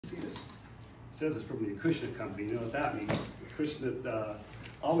says it's from the Acushnet company. You know what that means? Acushnet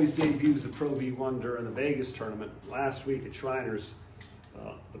always debuts the Pro V1 during the Vegas tournament. Last week at Shriners,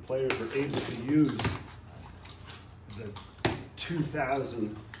 the players were able to use the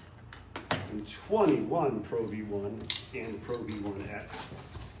 2021 Pro V1 and Pro V1X.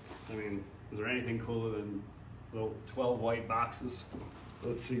 I mean, is there anything cooler than little 12 white boxes?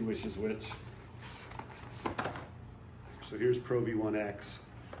 Let's see which is which. So here's Pro V1X,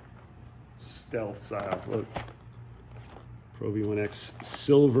 stealth style. Look, Pro V1X,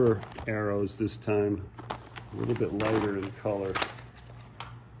 silver arrows this time, a little bit lighter in color.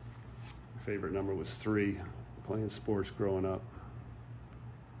 My favorite number was 3, playing sports growing up.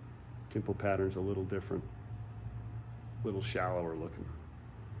 Dimple pattern's a little different, a little shallower looking.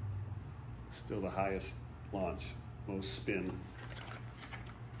 Still the highest launch, most spin.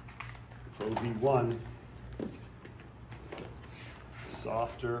 Pro V1,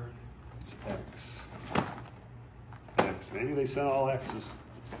 softer, it's X. X, maybe they sent all X's.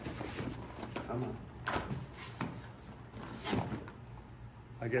 Come on.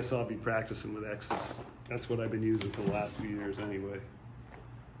 I guess I'll be practicing with X's. That's what I've been using for the last few years anyway.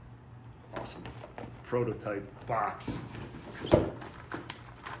 Awesome. Prototype box. I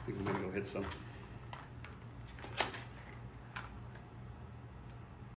think I'm gonna go hit some.